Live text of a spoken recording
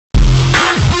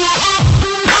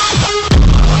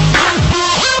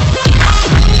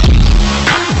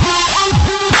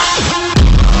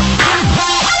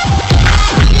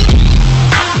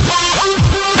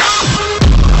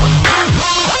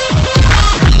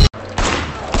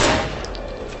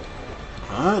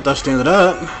Well, that's the end of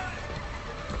that.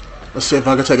 Let's see if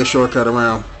I can take a shortcut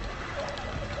around.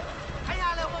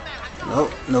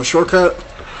 Nope, no shortcut.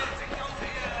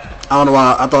 I don't know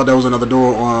why. I thought there was another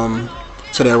door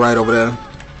to their right over there.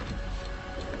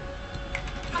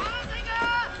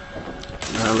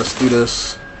 Now let's do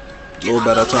this a little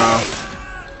better time.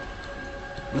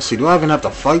 Let's see. Do I even have to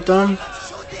fight them?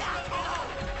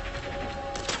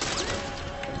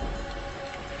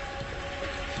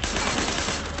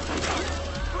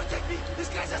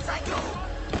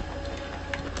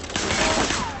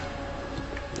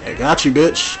 I got you,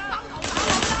 bitch.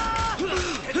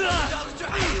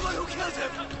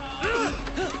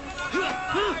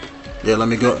 Yeah, let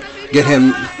me go get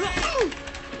him.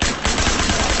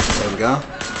 There we go.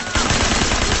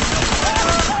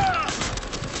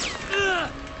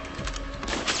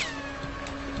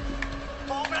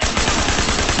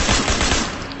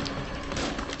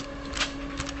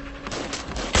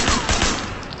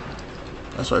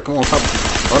 That's right, come on, pop.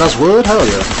 Oh, that's wood? Hell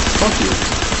yeah. Fuck you.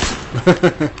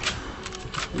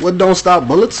 Wood don't stop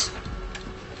bullets.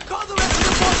 Call the rest of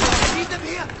the forces. I need them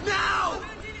here now.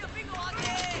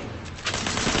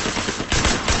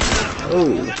 Oh.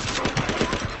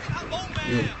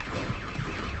 Yeah.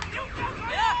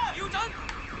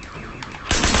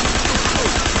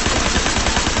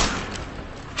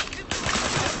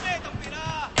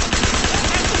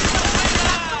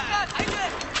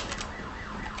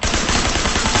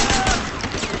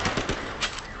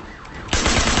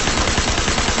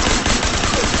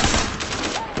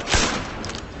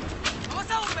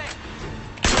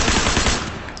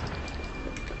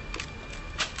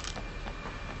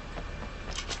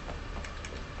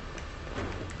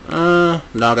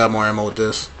 Now I got more ammo with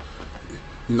this.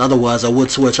 And otherwise, I would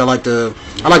switch. I like the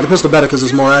pistol better because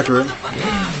it's more accurate.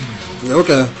 Yeah,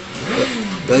 okay.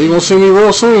 Yeah, you gonna see me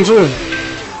real soon too.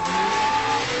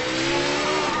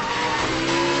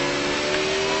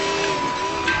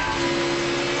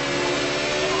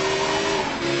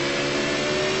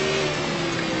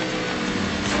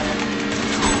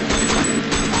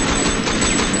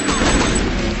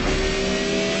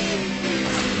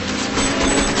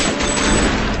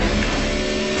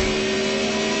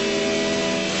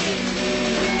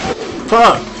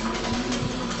 Fuck!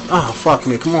 Oh, fuck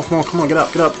me. Come on, come on, come on. Get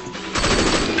up, get up.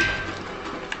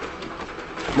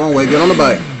 Come on, Wade. Get on the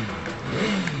bike.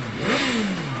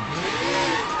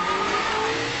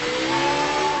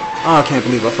 Oh, I can't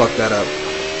believe I fucked that up.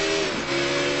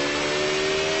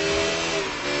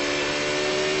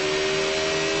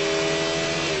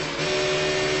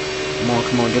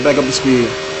 Come on. Get back up to speed.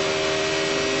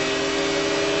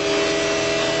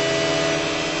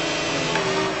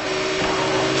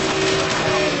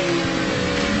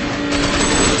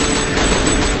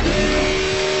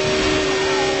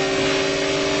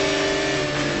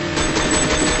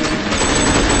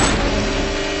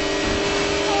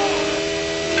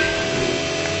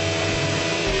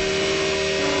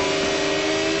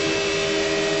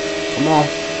 Come on.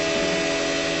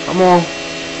 Come on.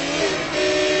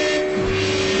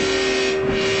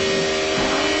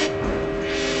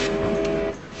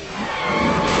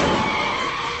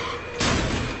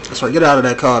 That's right, get out of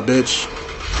that car, bitch.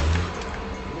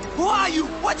 Who are you?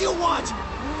 What do you want? A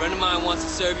friend of mine wants to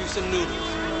serve you some noodles.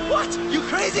 What? You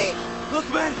crazy? Look,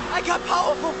 man, I got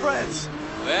powerful friends.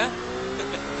 Oh, yeah?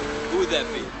 Who would that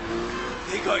be?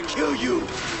 They gonna kill you.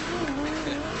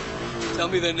 Tell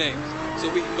me their names, so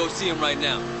we can go see them right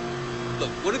now. Look,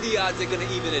 what are the odds they're gonna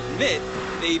even admit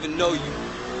they even know you?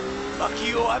 Fuck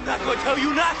you, I'm not gonna tell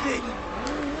you nothing.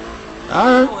 You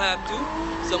Alright. don't have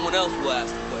to. Someone else will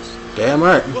ask the question. Damn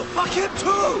right. Well, fuck him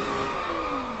too.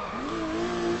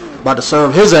 About to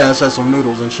serve his ass at some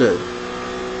noodles and shit.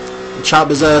 Chop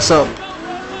his ass up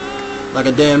like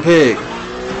a damn pig.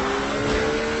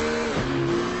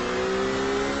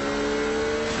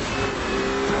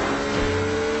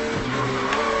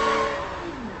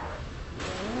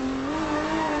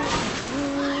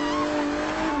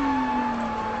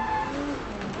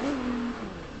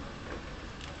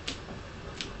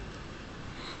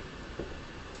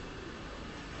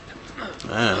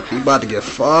 Man, he about to get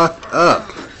fucked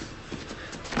up.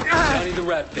 Johnny the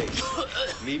Rat Face.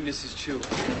 Meet Mrs. Chu.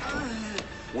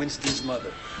 Winston's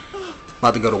mother.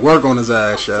 About to go to work on his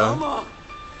ass, yo. Mama,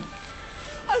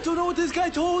 I don't know what this guy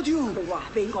told you. 佢話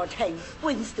俾我聽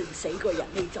 ，Winston 死個人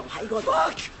你就喺嗰度。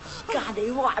 Fuck! 家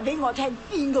你話俾我聽，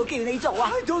邊個叫你做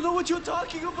啊？ I don't know what you're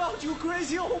talking about, you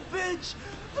crazy old bitch.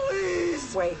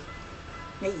 Please. 喂，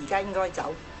你而家應該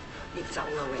走，要走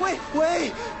啦喂。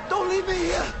 Wait, don't leave me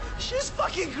here. She's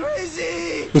fucking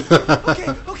crazy.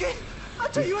 Okay. I'll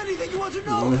tell you anything you want to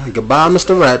know. Goodbye,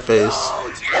 Mr. Ratface.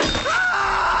 Don't.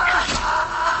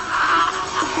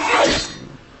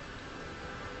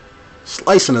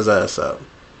 slicing his ass up.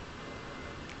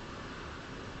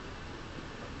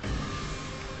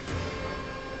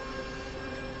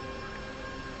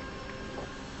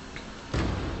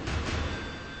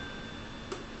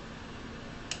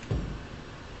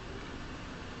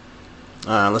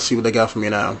 Alright, let's see what they got for me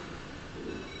now.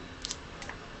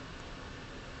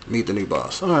 Meet the new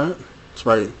boss. Alright, it's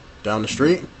right down the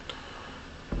street.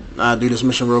 I'll do this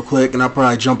mission real quick, and I'll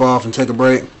probably jump off and take a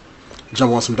break.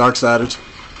 Jump on some Darksiders.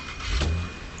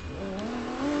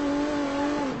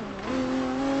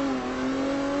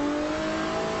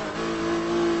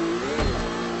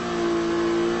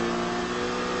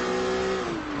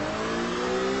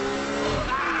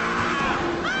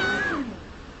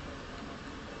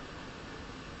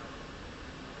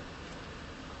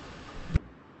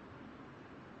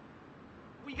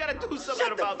 We gotta do something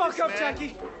Shut the about fuck this, up, man.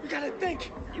 Jackie. We gotta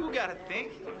think. You gotta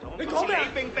think.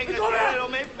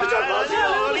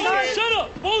 Shut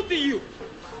up, both of you!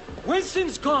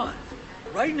 Winston's gone.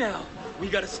 Right now, we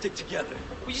gotta stick together.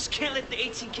 We just can't let the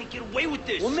 18K get away with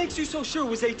this. What makes you so sure it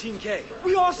was 18K?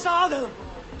 We all saw them.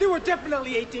 They were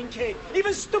definitely 18K.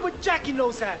 Even stupid Jackie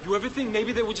knows that. You ever think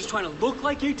maybe they were just trying to look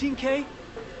like 18K?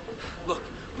 Look,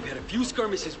 we've had a few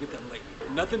skirmishes with them lately,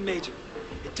 but nothing major.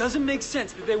 It doesn't make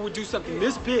sense that they would do something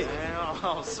this big.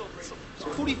 Oh, so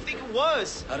who do you think it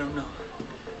was? I don't know,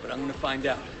 but I'm gonna find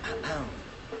out.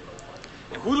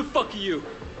 And who the fuck are you?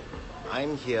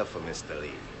 I'm here for Mr.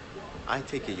 Lee. I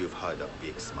take it you've heard of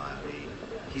Big Smile Lee.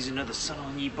 He's another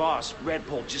son-on-ye boss, Red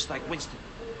Bull, just like Winston.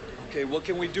 Okay, what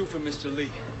can we do for Mr.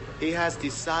 Lee? He has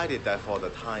decided that for the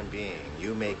time being,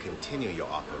 you may continue your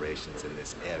operations in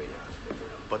this area.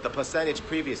 But the percentage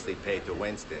previously paid to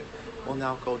Winston will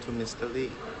now go to Mr.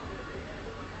 Lee.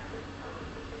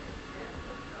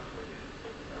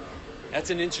 That's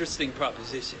an interesting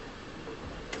proposition.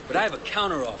 But I have a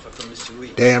counteroffer from Mr.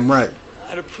 Lee. Damn right.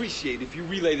 I'd appreciate if you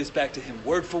relay this back to him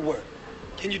word for word.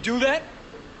 Can you do that?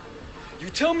 You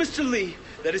tell Mr. Lee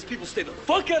that his people stay the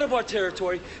fuck out of our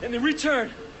territory, and in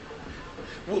return,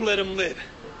 we'll let him live.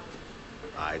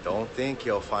 I don't think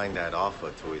you'll find that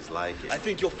offer to his liking. I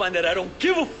think you'll find that I don't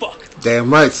give a fuck. Damn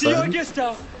right, See our son. guest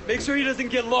out. Make sure he doesn't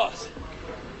get lost.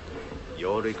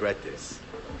 You'll regret this.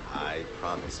 I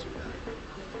promise you that.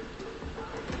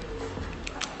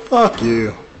 Fuck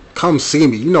you. Come see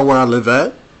me. You know where I live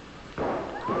at.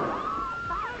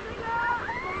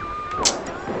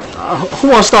 Who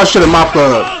wants to start shit in my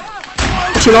club?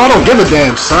 But you know, I don't give a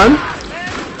damn, son.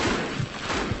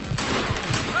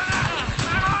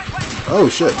 Oh,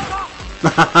 shit.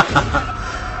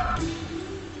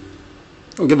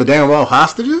 Don't give a damn about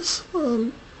hostages? I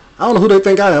don't know who they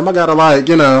think I am. I gotta, like,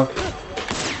 you know.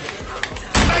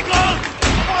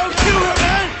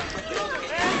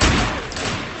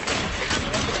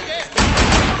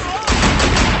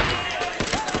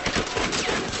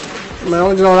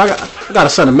 Man, you know, I gotta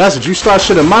send a message. You start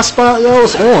shit in my spot, yo,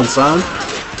 it's on, son.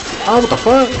 Oh, what the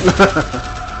fuck?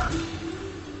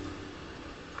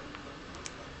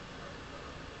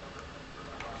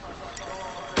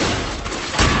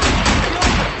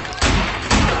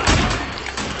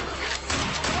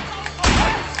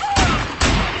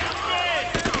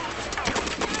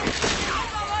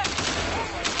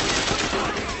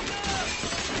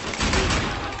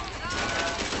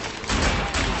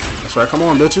 That's right, come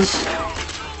on, bitches.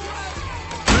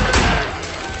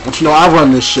 Don't you know I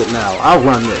run this shit now? I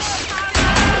run this.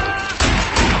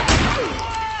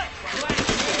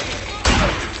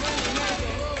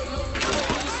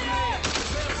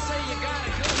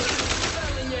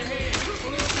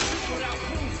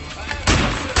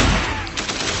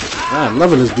 I'm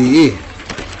loving this DE.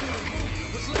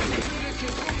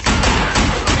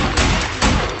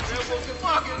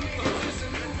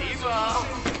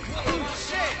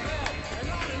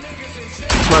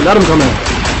 That's right, let him come in.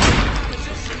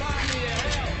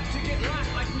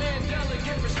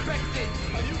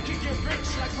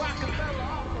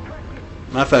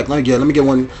 Matter of fact, let me get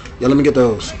one. Yeah, let me get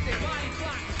those.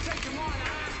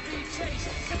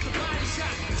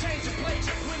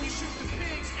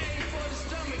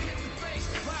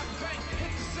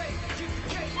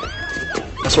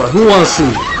 That's right. Who wants to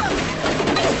see?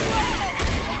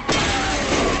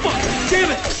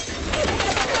 Damn it!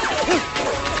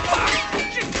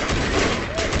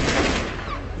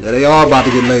 Yeah, they all about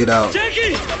to get laid out.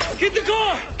 Jackie! Get the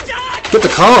car! Get the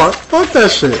car? Fuck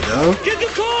that shit, yo. Get the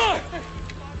car!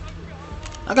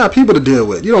 I got people to deal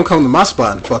with. You don't come to my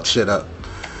spot and fuck shit up.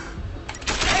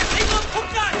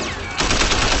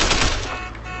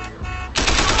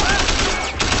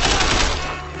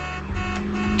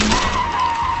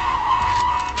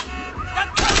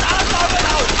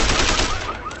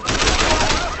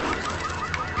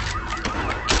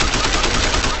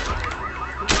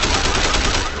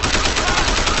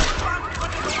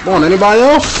 Come on, anybody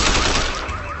else?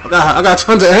 I got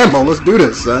tons of ammo. Let's do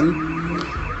this, son.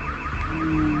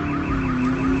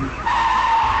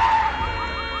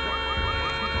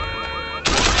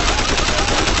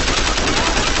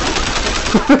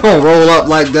 Don't roll up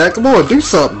like that. Come on, do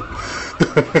something.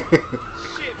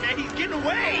 Shit, man, he's getting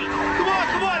away. Come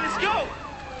on, let's go.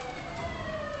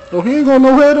 Oh, he ain't going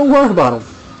nowhere. Don't worry about him.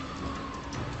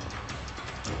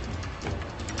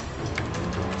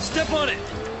 Step on it.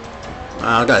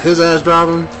 I got his ass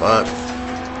driving. Fuck.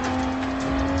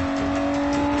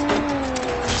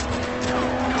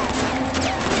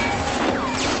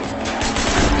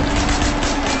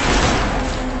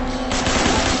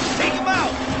 Take him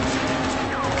out.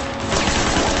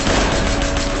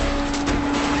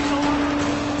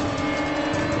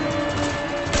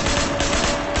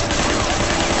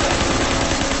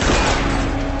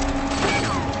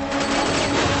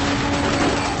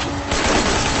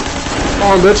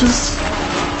 Come on, bitches.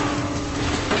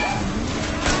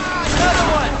 Another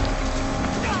one.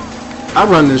 I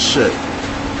run this shit.